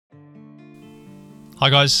Hi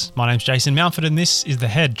guys, my name's Jason Mountford and this is The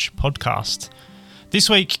Hedge podcast. This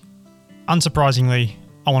week, unsurprisingly,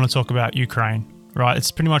 I want to talk about Ukraine, right? It's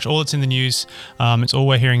pretty much all that's in the news. It's all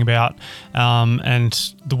we're hearing about. And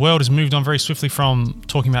the world has moved on very swiftly from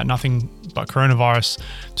talking about nothing but coronavirus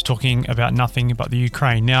to talking about nothing but the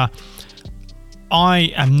Ukraine. Now,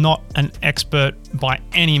 I am not an expert by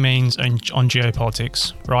any means on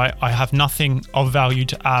geopolitics, right? I have nothing of value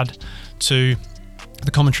to add to the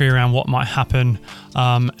commentary around what might happen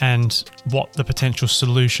and what the potential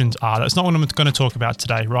solutions are. That's not what I'm going to talk about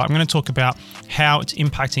today, right? I'm going to talk about how it's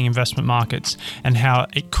impacting investment markets and how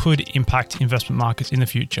it could impact investment markets in the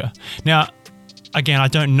future. Now, again, I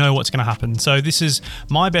don't know what's going to happen. So this is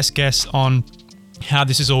my best guess on how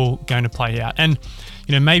this is all going to play out. And,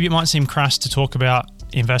 you know, maybe it might seem crass to talk about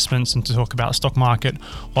investments and to talk about stock market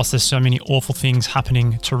whilst there's so many awful things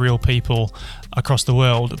happening to real people across the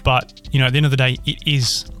world. But, you know, at the end of the day, it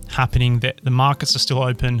is happening. That the markets are still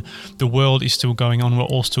open. The world is still going on. We're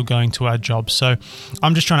all still going to our jobs. So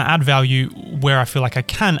I'm just trying to add value where I feel like I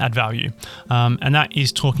can add value. And that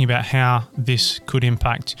is talking about how this could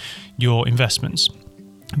impact your investments.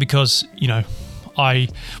 Because, you know, I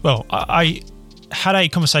had a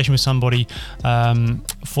conversation with somebody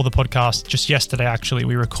for the podcast just yesterday. Actually,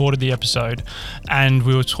 we recorded the episode and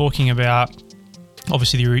we were talking about,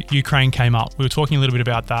 obviously the Ukraine came up. We were talking a little bit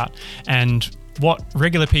about that and what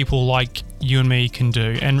regular people like you and me can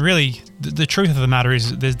do. And really, the truth of the matter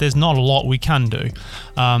is there's not a lot we can do.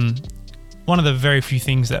 One of the very few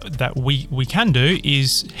things that we can do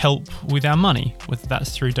is help with our money, whether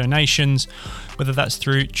that's through donations, whether that's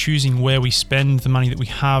through choosing where we spend the money that we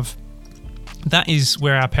have. That is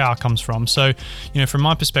where our power comes from. So, you know, from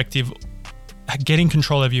my perspective, getting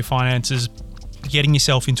control over your finances, getting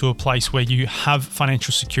yourself into a place where you have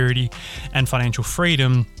financial security and financial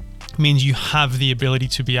freedom means you have the ability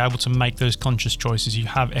to be able to make those conscious choices. You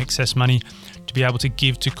have excess money to be able to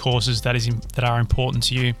give to causes that are important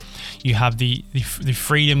to you. You have the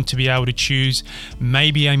freedom to be able to choose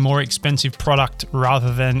maybe a more expensive product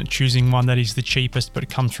rather than choosing one that is the cheapest but it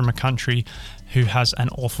comes from a country who has an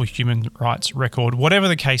awful human rights record. Whatever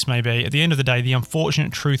the case may be, at the end of the day, the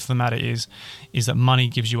unfortunate truth of the matter is that money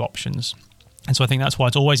gives you options. And so I think that's why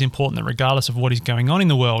it's always important that regardless of what is going on in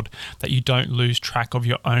the world, that you don't lose track of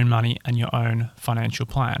your own money and your own financial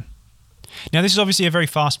plan. Now, this is obviously a very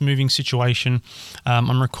fast-moving situation.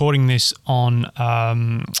 I'm recording this on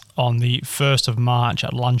the 1st of March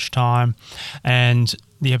at lunchtime, and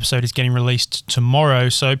the episode is getting released tomorrow,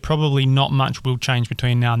 so probably not much will change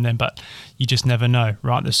between now and then, but you just never know,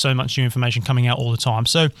 right? There's so much new information coming out all the time.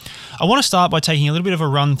 So I want to start by taking a little bit of a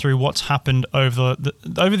run through what's happened over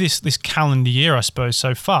this calendar year, I suppose,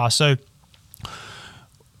 so far. So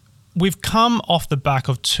we've come off the back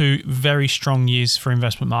of two very strong years for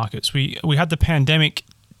investment markets. We had the pandemic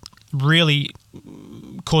really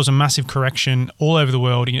cause a massive correction all over the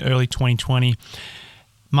world in early 2020.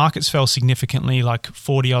 Markets fell significantly, like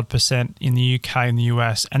 40-odd% in the UK and the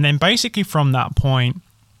US. And then basically from that point,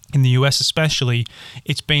 in the US especially,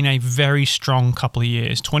 it's been a very strong couple of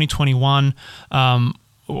years. 2021,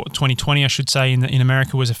 or 2020, I should say, in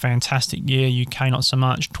America was a fantastic year. UK, not so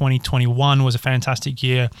much. 2021 was a fantastic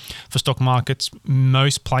year for stock markets,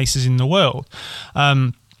 most places in the world.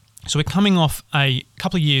 So we're coming off a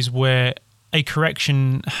couple of years where a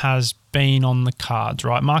correction has been on the cards,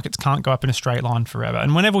 right? Markets can't go up in a straight line forever.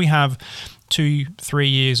 And whenever we have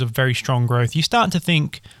 2-3 years of very strong growth, you start to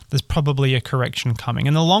think there's probably a correction coming.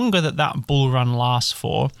 And the longer that bull run lasts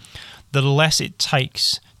for, the less it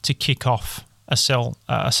takes to kick off a sell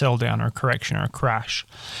down or a correction or a crash,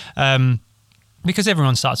 because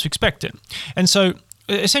everyone starts to expect it. And so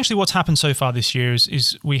essentially what's happened so far this year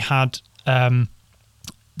is we had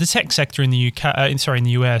the tech sector in the in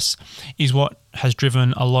the US is what has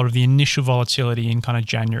driven a lot of the initial volatility in kind of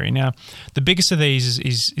January. Now, the biggest of these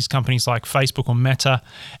is companies like Facebook or Meta,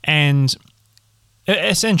 and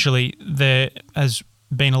essentially there has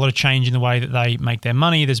been a lot of change in the way that they make their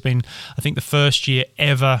money. There's been, I think, the first year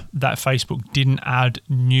ever that Facebook didn't add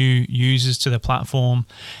new users to their platform,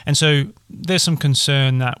 and so there's some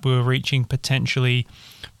concern that we're reaching potentially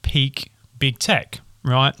peak big tech,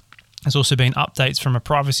 right? There's also been updates from a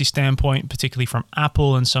privacy standpoint, particularly from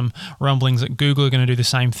Apple, and some rumblings that Google are going to do the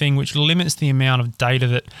same thing, which limits the amount of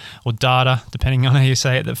data, depending on how you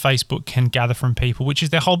say it, that Facebook can gather from people, which is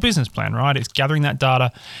their whole business plan, right? It's gathering that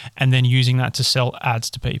data and then using that to sell ads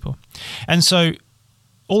to people. And so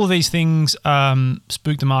all of these things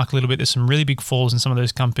spooked the market a little bit. There's some really big falls in some of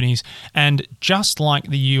those companies. And just like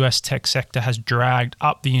the US tech sector has dragged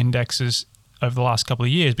up the indexes over the last couple of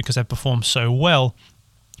years because they've performed so well,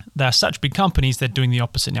 they're such big companies, they're doing the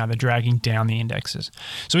opposite now. They're dragging down the indexes.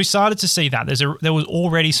 So we started to see that. There was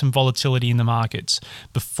already some volatility in the markets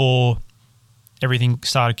before everything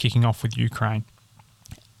started kicking off with Ukraine.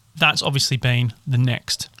 That's obviously been the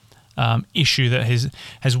next issue that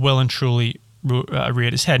has well and truly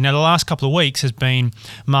reared its head. Now, the last couple of weeks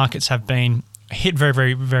markets have been hit very,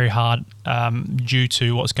 very, very hard due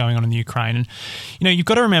to what's going on in the Ukraine. And, you've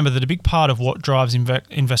got to remember that a big part of what drives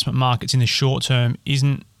investment markets in the short term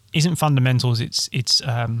isn't fundamentals. It's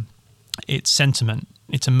sentiment,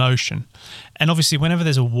 it's emotion. And obviously, whenever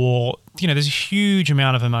there's a war, there's a huge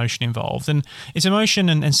amount of emotion involved. And it's emotion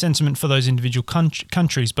and sentiment for those individual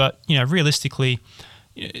countries. But, realistically,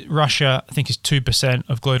 Russia, I think, is 2%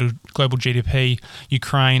 of global GDP.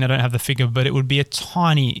 Ukraine, I don't have the figure, but it would be a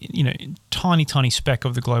tiny speck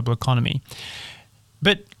of the global economy.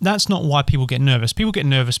 But that's not why people get nervous. People get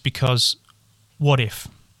nervous because what if?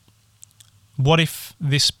 What if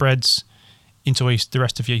this spreads into the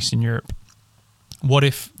rest of Eastern Europe? What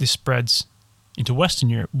if this spreads into Western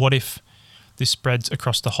Europe? What if this spreads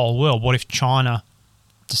across the whole world? What if China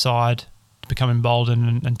decide to become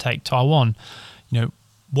emboldened and take Taiwan?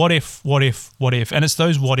 What if? And it's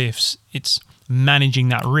those what ifs. It's managing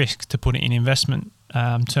that risk, to put it in investment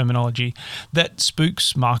terminology, that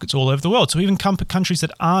spooks markets all over the world. So even countries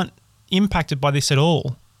that aren't impacted by this at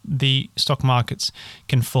all, the stock markets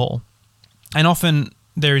can fall. And often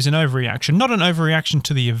there is an overreaction, not an overreaction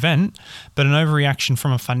to the event, but an overreaction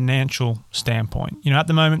from a financial standpoint. At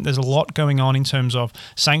the moment, there's a lot going on in terms of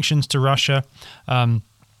sanctions to Russia.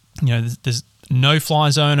 There's no-fly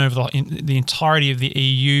zone over the entirety of the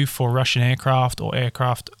EU for Russian aircraft or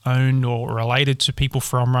aircraft owned or related to people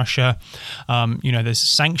from Russia. There's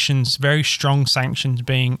sanctions, very strong sanctions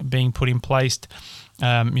being put in place.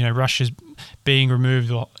 Russia's being removed,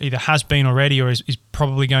 or either has been already, or is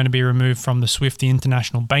probably going to be removed from the SWIFT, the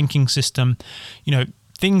international banking system.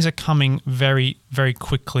 Things are coming very, very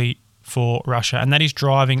quickly for Russia, and that is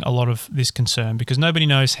driving a lot of this concern, because nobody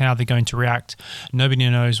knows how they're going to react. Nobody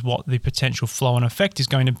knows what the potential flow and effect is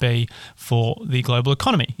going to be for the global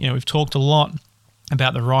economy. We've talked a lot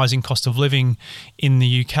about the rising cost of living in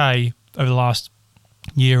the UK over the last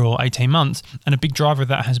year or 18 months, and a big driver of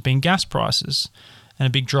that has been gas prices. And a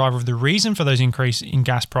big driver of the reason for those increase in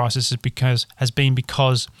gas prices has been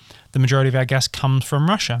because the majority of our gas comes from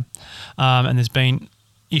Russia. And there's been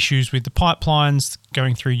issues with the pipelines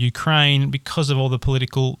going through Ukraine because of all the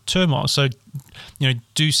political turmoil. So,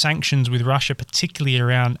 do sanctions with Russia, particularly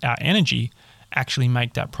around our energy, actually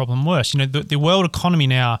make that problem worse? The world economy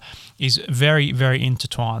now is very, very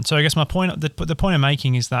intertwined. So I guess the point I'm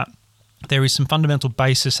making is that there is some fundamental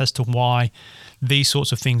basis as to why these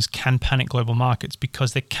sorts of things can panic global markets,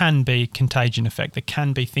 because there can be contagion effect. There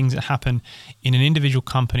can be things that happen in an individual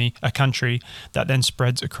country that then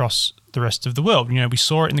spreads across the rest of the world. We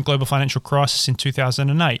saw it in the global financial crisis in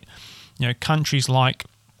 2008. Countries like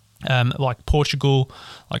Portugal,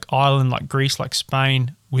 like Ireland, like Greece, like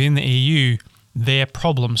Spain, within the EU, their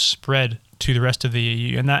problems spread to the rest of the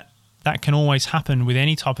EU, and that can always happen with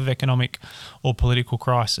any type of economic or political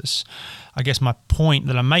crisis. I guess my point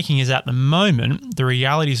that I'm making is, at the moment, the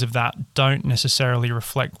realities of that don't necessarily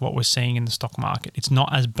reflect what we're seeing in the stock market. It's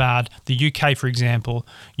not as bad. The UK, for example,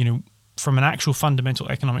 from an actual fundamental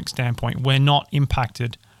economic standpoint, we're not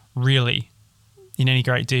impacted really in any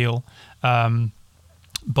great deal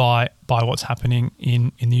by what's happening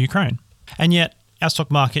in the Ukraine. And yet our stock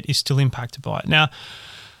market is still impacted by it. Now,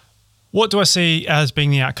 what do I see as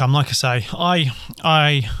being the outcome? Like I say,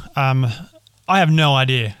 I have no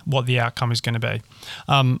idea what the outcome is going to be.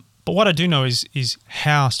 But what I do know is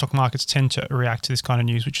how stock markets tend to react to this kind of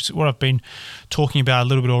news, which is what I've been talking about a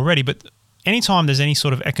little bit already. But anytime there's any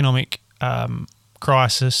sort of economic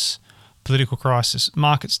crisis, political crisis,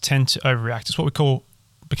 markets tend to overreact. It's what we call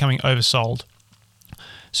becoming oversold.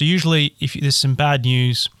 So usually if there's some bad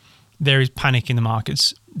news, there is panic in the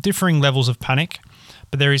markets, differing levels of panic.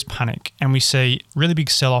 But there is panic, and we see really big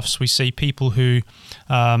sell-offs. We see people who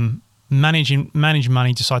manage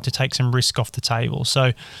money decide to take some risk off the table.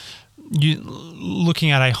 So you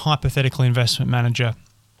looking at a hypothetical investment manager,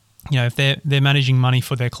 if they're managing money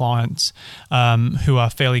for their clients who are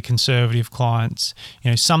fairly conservative clients,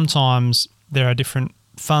 sometimes there are different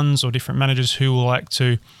funds or different managers who will like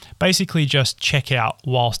to basically just check out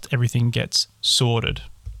whilst everything gets sorted.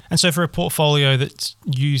 And so for a portfolio that's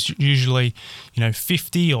usually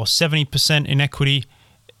 50 or 70% in equity,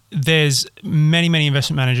 there's many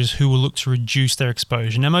investment managers who will look to reduce their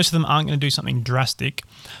exposure. Now, most of them aren't going to do something drastic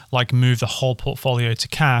like move the whole portfolio to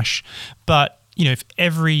cash. But, if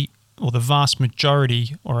every or the vast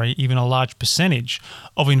majority, or even a large percentage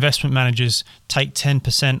of investment managers take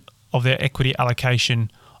 10% of their equity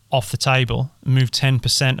allocation off the table, move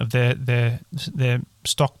 10% of their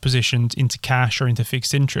stock positions into cash or into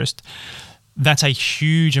fixed interest, that's a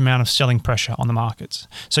huge amount of selling pressure on the markets.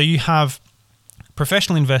 So you have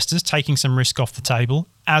professional investors taking some risk off the table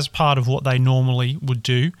as part of what they normally would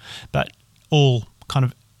do, but all kind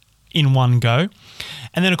of in one go.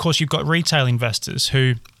 And then, of course, you've got retail investors,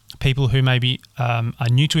 people who maybe are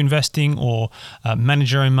new to investing or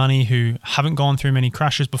manage their own money, who haven't gone through many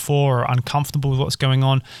crashes before or are uncomfortable with what's going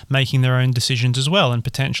on, making their own decisions as well, and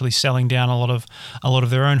potentially selling down a lot of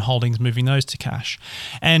their own holdings, moving those to cash.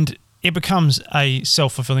 And it becomes a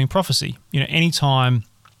self-fulfilling prophecy. Anytime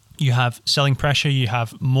you have selling pressure, you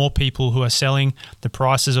have more people who are selling, the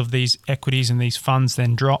prices of these equities and these funds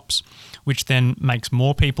then drops, which then makes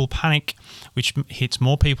more people panic, which hits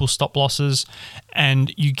more people's stop losses,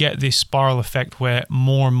 and you get this spiral effect where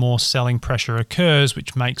more and more selling pressure occurs,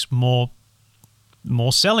 which makes more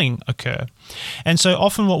selling occur. And so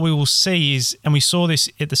often what we will see is, and we saw this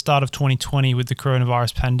at the start of 2020 with the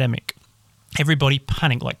coronavirus pandemic, everybody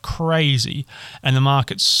panicked like crazy and the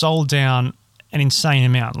market sold down an insane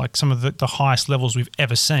amount, like some of the highest levels we've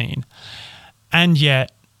ever seen. And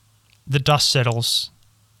yet the dust settles,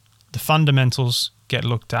 the fundamentals get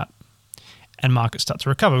looked at, and markets start to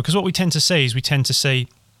recover. Because what we tend to see,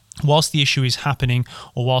 whilst the issue is happening,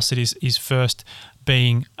 or whilst it is first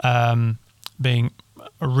being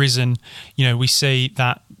arisen, we see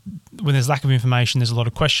that when there's lack of information, there's a lot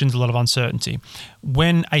of questions, a lot of uncertainty.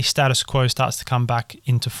 When a status quo starts to come back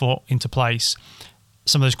into place,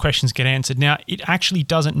 some of those questions get answered. Now, it actually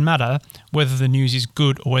doesn't matter whether the news is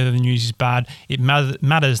good or whether the news is bad. It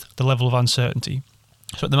matters the level of uncertainty.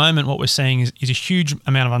 So at the moment, what we're seeing is a huge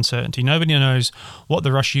amount of uncertainty. Nobody knows what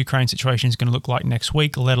the Russia-Ukraine situation is going to look like next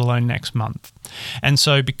week, let alone next month. And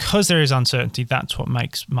so because there is uncertainty, that's what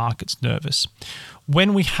makes markets nervous.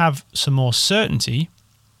 When we have some more certainty,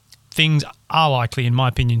 things are likely, in my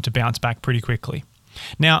opinion, to bounce back pretty quickly.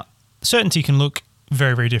 Now, certainty can look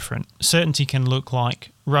very, very different. Certainty can look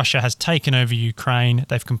like Russia has taken over Ukraine,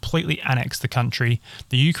 they've completely annexed the country,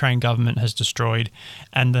 the Ukraine government has destroyed,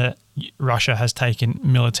 and Russia has taken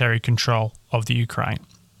military control of the Ukraine.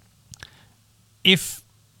 If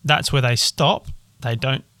that's where they stop, they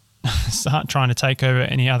don't start trying to take over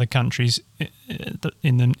any other countries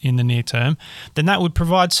in the near term, then that would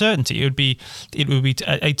provide certainty. It would be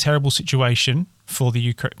a terrible situation for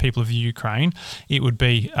the people of the Ukraine. It would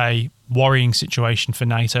be a worrying situation for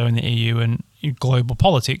NATO and the EU and global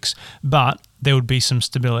politics, but there would be some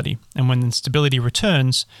stability. And when the stability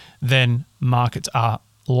returns, then markets are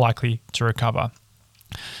likely to recover.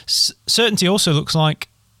 Certainty also looks like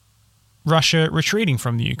Russia retreating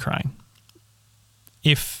from the Ukraine.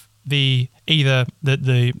 If either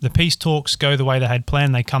the peace talks go the way they had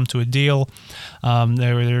planned, they come to a deal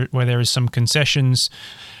where there is some concessions,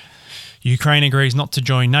 Ukraine agrees not to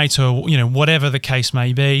join NATO, whatever the case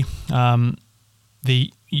may be,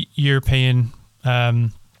 the European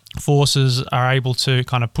forces are able to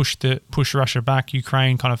kind of push Russia back.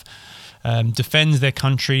 Ukraine kind of defends their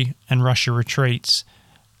country, and Russia retreats.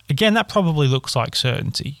 Again, that probably looks like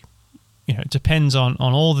certainty. It depends on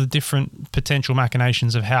all the different potential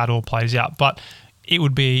machinations of how it all plays out, but it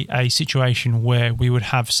would be a situation where we would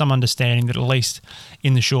have some understanding that, at least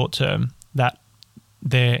in the short term, that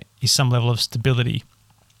there is some level of stability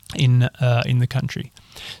in the country.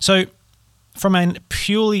 So from a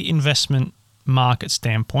purely investment market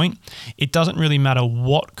standpoint, it doesn't really matter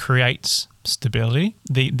what creates stability,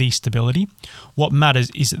 the stability. What matters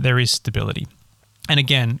is that there is stability. And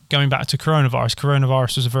again, going back to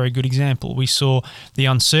coronavirus was a very good example. We saw the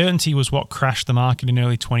uncertainty was what crashed the market in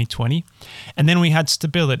early 2020, and then we had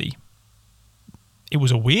stability. It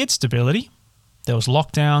was a weird stability. There was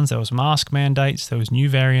lockdowns, there was mask mandates, there was new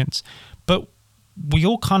variants, but we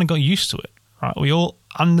all kind of got used to it, right? We all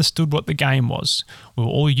understood what the game was. We were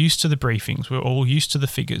all used to the briefings. We were all used to the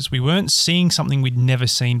figures. We weren't seeing something we'd never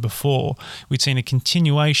seen before. We'd seen a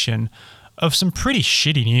continuation of some pretty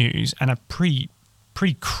shitty news and a pretty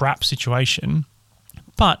crap situation,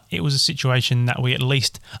 but it was a situation that we at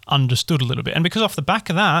least understood a little bit. And because off the back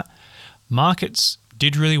of that, markets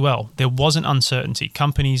did really well. There wasn't uncertainty.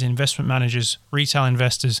 Companies, investment managers, retail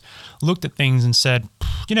investors looked at things and said,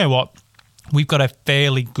 you know what, we've got a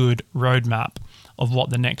fairly good roadmap of what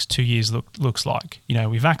the next 2 years looks like.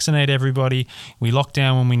 We vaccinate everybody, we lock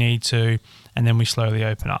down when we need to, and then we slowly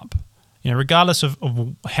open up. Regardless of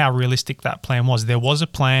how realistic that plan was, there was a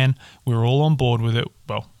plan. We were all on board with it.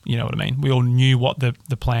 Well, you know what I mean. We all knew what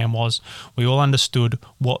the plan was. We all understood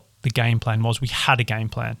what the game plan was. We had a game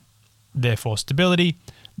plan. therefore stability,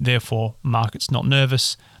 therefore markets not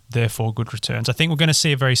nervous, therefore good returns. I think we're going to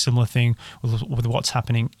see a very similar thing with what's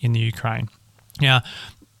happening in the Ukraine. Now,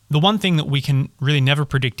 the one thing that we can really never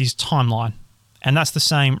predict is timeline. And that's the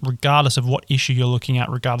same regardless of what issue you're looking at,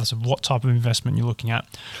 regardless of what type of investment you're looking at.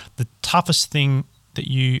 The toughest thing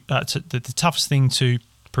the toughest thing to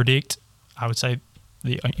predict, I would say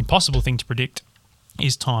the impossible thing to predict,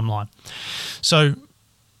 is timeline. So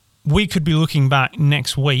we could be looking back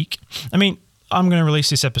next week. I mean, I'm going to release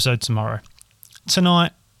this episode tomorrow.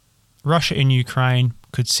 Tonight, Russia and Ukraine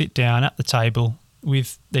could sit down at the table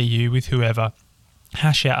with the EU, with whoever,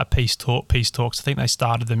 hash out a peace talks. I think they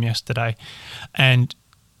started them yesterday, and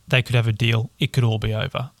they could have a deal. It could all be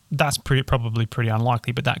over. That's probably pretty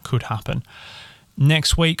unlikely, but that could happen.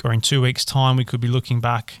 Next week or in 2 weeks' time, we could be looking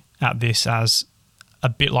back at this as a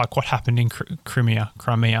bit like what happened in Crimea.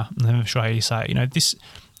 I'm not sure how you say it. This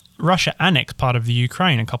Russia annexed part of the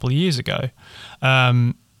Ukraine a couple of years ago,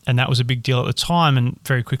 and that was a big deal at the time, and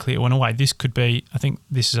very quickly it went away. This could be, I think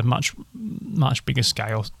this is a much, much bigger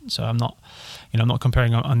scale, so I'm not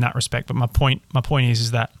comparing on that respect, but my point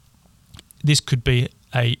is that this could be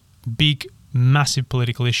a big, massive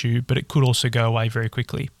political issue, but it could also go away very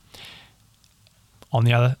quickly. On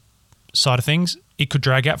the other side of things, it could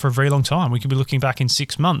drag out for a very long time. We could be looking back in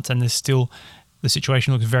 6 months and the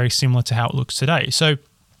situation looks very similar to how it looks today. So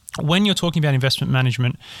when you're talking about investment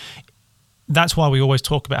management, that's why we always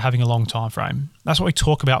talk about having a long time frame. That's why we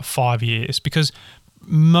talk about 5 years, because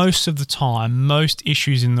most of the time, most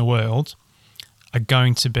issues in the world are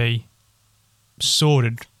going to be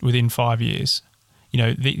sorted within 5 years.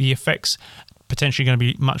 The effects potentially going to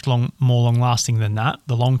be much more long-lasting than that,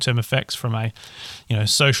 the long-term effects from a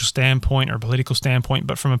social standpoint or a political standpoint.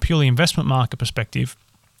 But from a purely investment market perspective,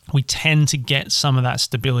 we tend to get some of that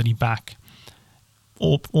stability back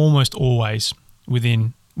almost always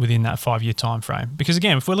within that 5 year time frame. Because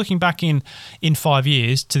again, if we're looking back in 5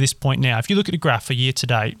 years to this point now, if you look at the graph for year to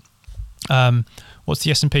date, what's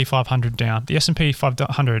the S&P 500 down? The S&P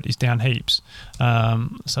 500 is down heaps.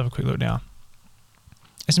 Let's have a quick look now.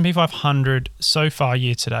 S&P 500 so far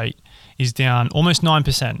year to date is down almost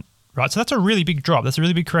 9%, right? So that's a really big drop. That's a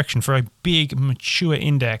really big correction for a big mature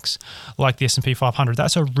index like the S&P 500.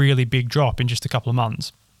 That's a really big drop in just a couple of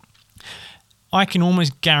months. I can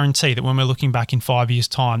almost guarantee that when we're looking back in 5 years'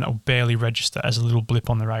 time, that will barely register as a little blip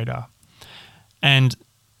on the radar. And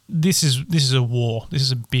this is a war. This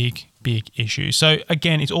is a big issue. So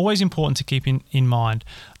again, it's always important to keep in mind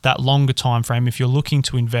that longer time frame if you're looking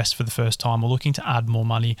to invest for the first time or looking to add more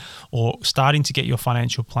money or starting to get your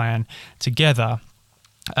financial plan together.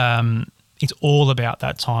 It's all about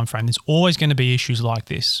that time frame. There's always going to be issues like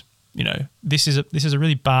this. This is a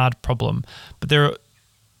really bad problem, but there are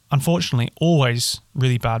unfortunately always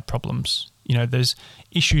really bad problems. There's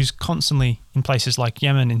issues constantly in places like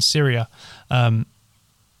Yemen and Syria.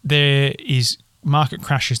 There is market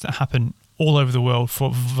crashes that happen all over the world for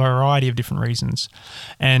a variety of different reasons.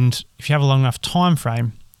 And if you have a long enough time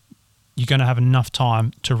frame, you're going to have enough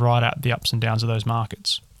time to ride out the ups and downs of those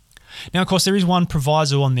markets. Now, of course, there is one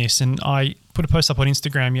proviso on this, and I put a post up on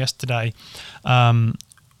Instagram yesterday,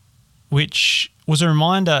 which was a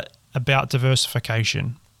reminder about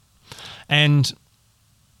diversification. And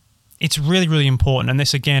it's really, really important. And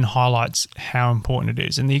this, again, highlights how important it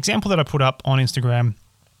is. And the example that I put up on Instagram,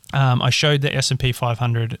 I showed the S&P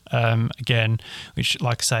 500 again, which,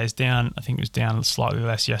 like I say, is down. I think it was down slightly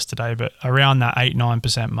less yesterday, but around that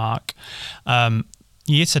 8-9% mark.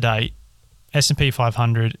 Year to date, S&P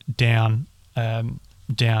 500 down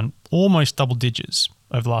almost double digits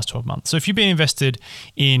over the last 12 months. So if you've been invested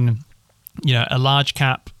in, a large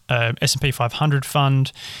cap S&P 500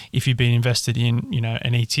 fund, if you've been invested in,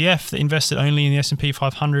 an ETF that invested only in the S&P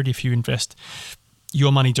 500, if you invest your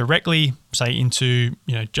money directly, say into,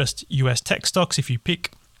 just US tech stocks, if you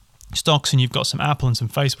pick stocks and you've got some Apple and some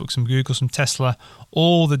Facebook, some Google, some Tesla,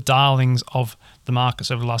 all the darlings of the markets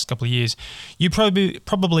over the last couple of years, you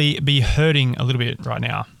probably be hurting a little bit right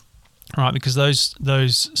now, right? Because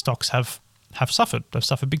those stocks have suffered. They've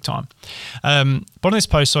suffered big time. But on this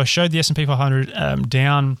post, so I showed the S&P 500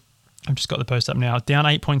 down. I've just got the post up now. Down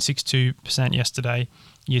 8.62% yesterday,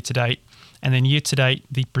 year to date. And then year to date,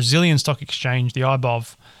 the Brazilian stock exchange, the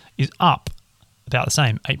IBOV, is up about the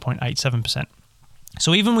same, 8.87%.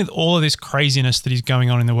 So even with all of this craziness that is going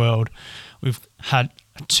on in the world, we've had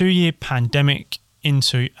a 2-year pandemic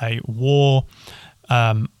into a war.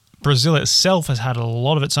 Brazil itself has had a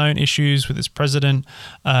lot of its own issues with its president.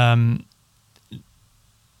 The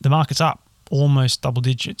market's up almost double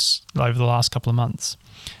digits over the last couple of months.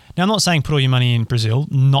 Now, I'm not saying put all your money in Brazil,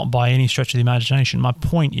 not by any stretch of the imagination. My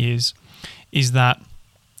point is that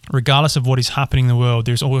regardless of what is happening in the world,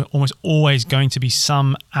 there's almost always going to be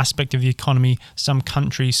some aspect of the economy, some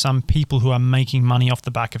countries, some people who are making money off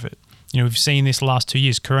the back of it. We've seen this last 2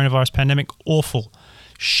 years, coronavirus pandemic, awful,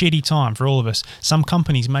 shitty time for all of us. Some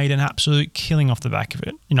companies made an absolute killing off the back of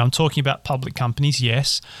it. I'm talking about public companies,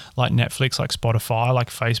 yes, like Netflix, like Spotify, like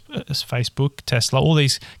Facebook, Tesla, all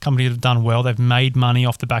these companies have done well. They've made money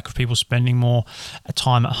off the back of people spending more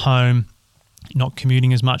time at home, not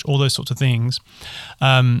commuting as much, all those sorts of things.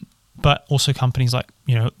 But also companies like,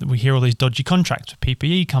 we hear all these dodgy contracts with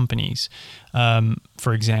PPE companies,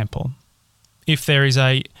 for example. If there is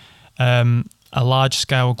a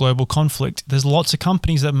large-scale global conflict, there's lots of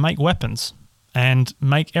companies that make weapons and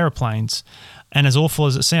make airplanes. And as awful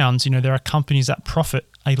as it sounds, there are companies that profit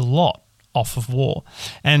a lot off of war.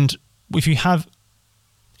 And if you have,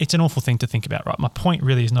 it's an awful thing to think about, right? My point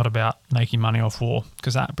really is not about making money off war,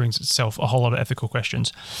 because that brings itself a whole lot of ethical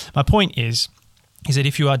questions. My point is that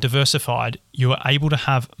if you are diversified, you are able to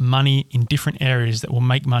have money in different areas that will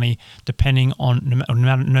make money depending on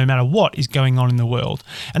no matter what is going on in the world.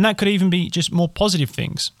 And that could even be just more positive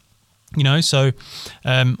things. So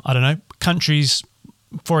I don't know, countries,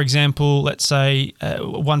 for example, let's say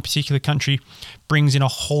one particular country brings in a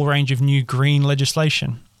whole range of new green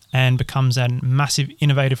legislation and becomes a massive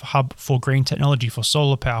innovative hub for green technology, for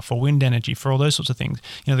solar power, for wind energy, for all those sorts of things.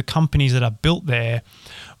 The companies that are built there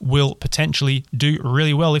will potentially do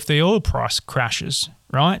really well if the oil price crashes,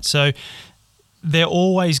 right? So there are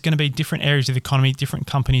always going to be different areas of the economy, different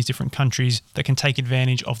companies, different countries that can take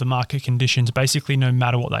advantage of the market conditions, basically no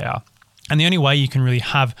matter what they are. And the only way you can really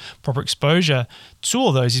have proper exposure to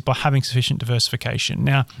all those is by having sufficient diversification.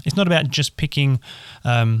 Now, it's not about just picking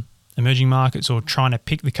emerging markets or trying to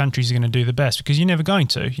pick the countries that are going to do the best, because you're never going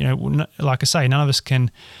to. Like I say, none of us can,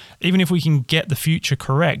 even if we can get the future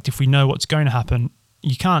correct, if we know what's going to happen,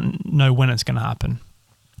 you can't know when it's going to happen.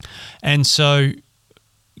 And so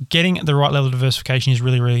getting the right level of diversification is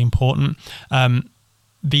really, really important.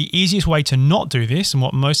 The easiest way to not do this, and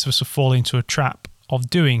what most of us will fall into a trap of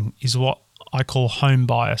doing, is what I call home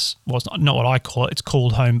bias. Well, it's not what I call it, it's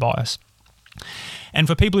called home bias. And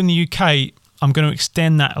for people in the UK, I'm going to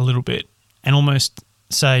extend that a little bit and almost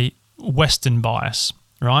say Western bias,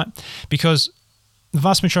 right? Because the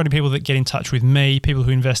vast majority of people that get in touch with me, people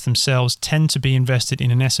who invest themselves, tend to be invested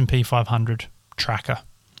in an S&P 500 tracker.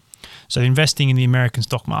 So investing in the American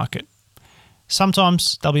stock market.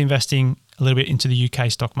 Sometimes they'll be investing a little bit into the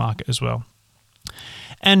UK stock market as well.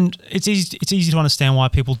 And it's easy to understand why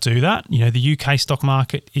people do that. The UK stock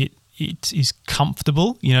market, it is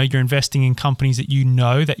comfortable. You're investing in companies that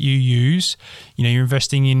that you use. You're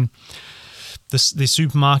investing in the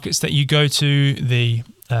supermarkets that you go to, the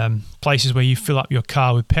places where you fill up your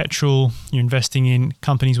car with petrol. You're investing in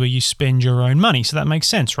companies where you spend your own money. So that makes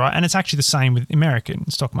sense, right? And it's actually the same with the American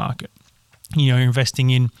stock market. You're investing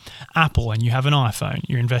in Apple and you have an iPhone.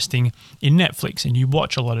 You're investing in Netflix and you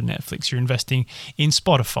watch a lot of Netflix. You're investing in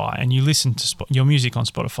Spotify and you listen to your music on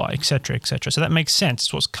Spotify, etc., etc. So that makes sense.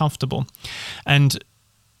 It's what's comfortable. And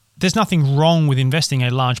there's nothing wrong with investing a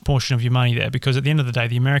large portion of your money there, because at the end of the day,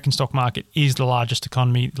 the American stock market is the largest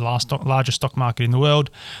economy, the largest stock market in the world.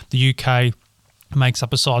 The UK makes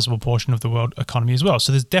up a sizable portion of the world economy as well.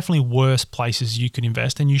 So there's definitely worse places you could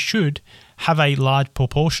invest, and you should have a large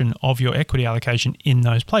proportion of your equity allocation in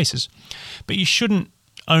those places. But you shouldn't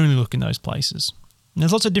only look in those places. And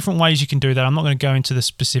there's lots of different ways you can do that. I'm not going to go into the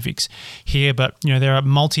specifics here, but there are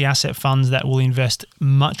multi-asset funds that will invest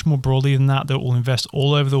much more broadly than that will invest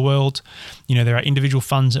all over the world. There are individual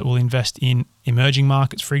funds that will invest in emerging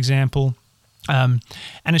markets, for example. And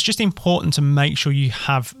it's just important to make sure you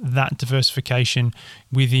have that diversification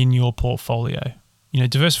within your portfolio.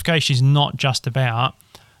 Diversification is not just about,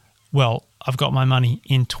 well, I've got my money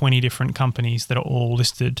in 20 different companies that are all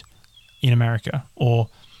listed in America, or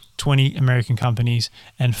 20 American companies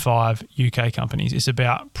and 5 UK companies. It's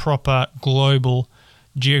about proper global,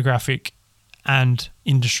 geographic, and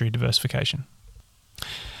industry diversification.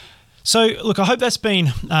 So, look, I hope that's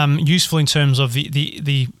been useful in terms of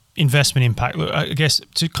the investment impact. Look, I guess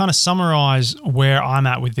to kind of summarize where I'm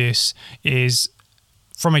at with this is,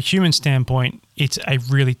 from a human standpoint, it's a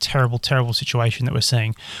really terrible, terrible situation that we're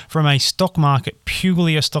seeing. From a stock market,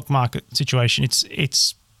 purely a stock market situation,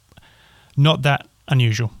 it's not that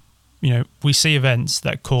unusual. We see events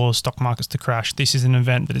that cause stock markets to crash. This is an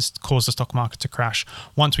event that has caused the stock market to crash.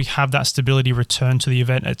 Once we have that stability return to the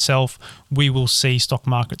event itself, we will see stock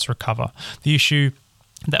markets recover. The issue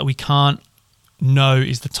that we can't know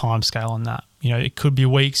is the time scale on that. It could be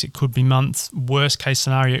weeks, it could be months. Worst case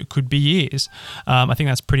scenario, it could be years. I think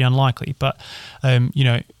that's pretty unlikely. But,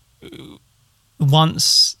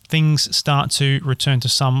 once things start to return to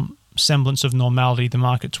some semblance of normality, the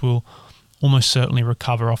markets will almost certainly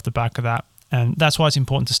recover off the back of that. And that's why it's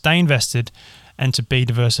important to stay invested and to be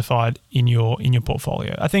diversified in your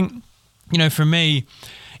portfolio. I think, for me,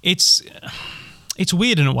 it's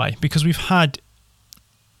weird in a way, because we've had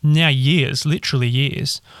now years, literally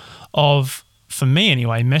years, of, for me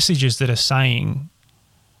anyway, messages that are saying,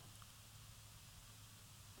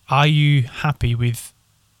 are you happy with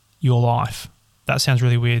your life? That sounds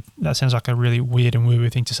really weird. That sounds like a really weird and woo-woo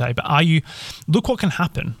thing to say. But look what can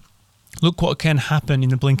happen. Look what can happen in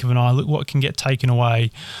the blink of an eye. Look what can get taken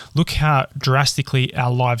away. Look how drastically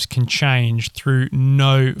our lives can change through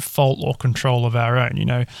no fault or control of our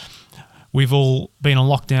own. We've all been on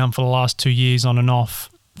lockdown for the last 2 years on and off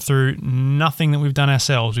through nothing that we've done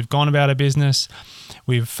ourselves. We've gone about our business.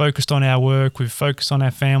 We've focused on our work. We've focused on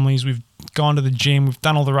our families. We've gone to the gym. We've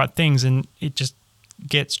done all the right things, and it just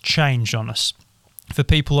gets changed on us. For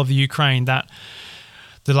people of the Ukraine, that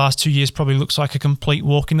the last 2 years probably looks like a complete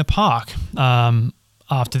walk in the park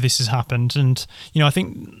after this has happened. And, I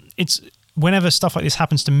think it's whenever stuff like this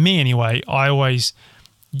happens to me anyway, I always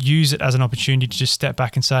use it as an opportunity to just step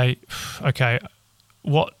back and say, okay,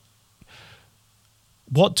 what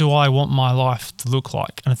do I want my life to look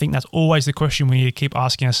like? And I think that's always the question we need to keep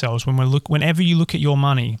asking ourselves whenever you look at your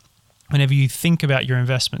money, whenever you think about your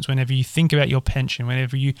investments, whenever you think about your pension,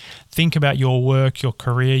 whenever you think about your work, your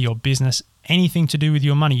career, your business, anything to do with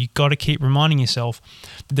your money, you've got to keep reminding yourself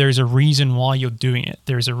that there is a reason why you're doing it.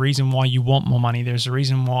 There is a reason why you want more money. There's a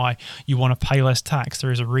reason why you want to pay less tax.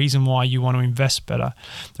 There is a reason why you want to invest better.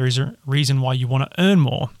 There is a reason why you want to earn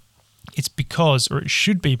more. It's because, or it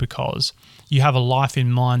should be because, you have a life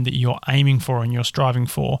in mind that you're aiming for and you're striving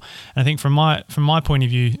for. And I think from my point of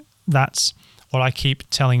view, that's what I keep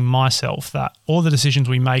telling myself, that all the decisions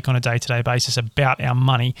we make on a day-to-day basis about our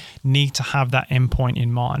money need to have that endpoint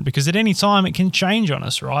in mind, because at any time it can change on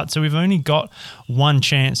us, right? So we've only got one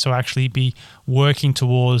chance to actually be working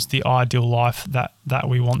towards the ideal life that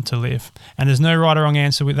we want to live. And there's no right or wrong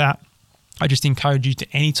answer with that. I just encourage you to,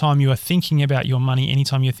 anytime you are thinking about your money,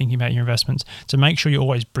 anytime you're thinking about your investments, to make sure you're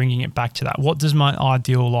always bringing it back to that. What does my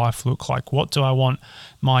ideal life look like? What do I want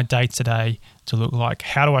my day-to-day to look like?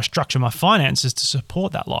 How do I structure my finances to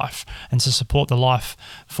support that life and to support the life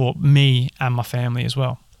for me and my family as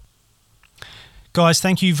well? Guys,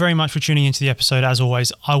 thank you very much for tuning into the episode. As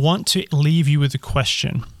always, I want to leave you with a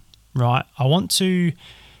question, right? I want to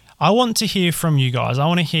hear from you guys. I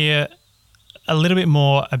want to hear a little bit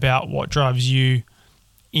more about what drives you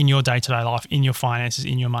in your day-to-day life, in your finances,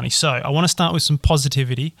 in your money. So I want to start with some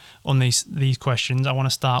positivity on these questions. I want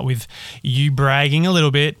to start with you bragging a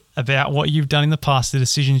little bit about what you've done in the past, the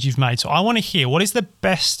decisions you've made. So I want to hear, what is the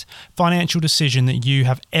best financial decision that you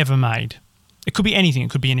have ever made? It could be anything.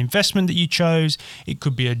 It could be an investment that you chose. It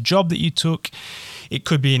could be a job that you took. It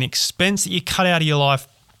could be an expense that you cut out of your life.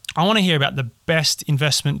 I want to hear about the best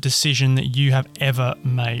investment decision that you have ever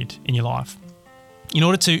made in your life. In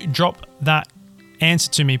order to drop that answer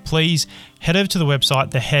to me, please head over to the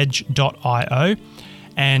website, thehedge.io,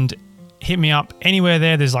 and hit me up anywhere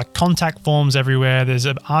there. There's like contact forms everywhere. There's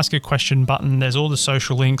an ask a question button. There's all the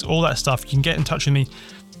social links, all that stuff. You can get in touch with me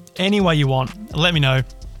any way you want. Let me know.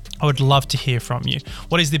 I would love to hear from you.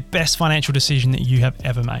 What is the best financial decision that you have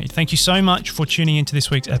ever made? Thank you so much for tuning into this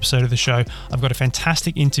week's episode of the show. I've got a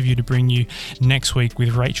fantastic interview to bring you next week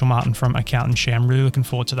with Rachel Martin from Accountant Share. I'm really looking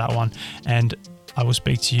forward to that one, and I will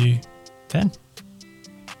speak to you then.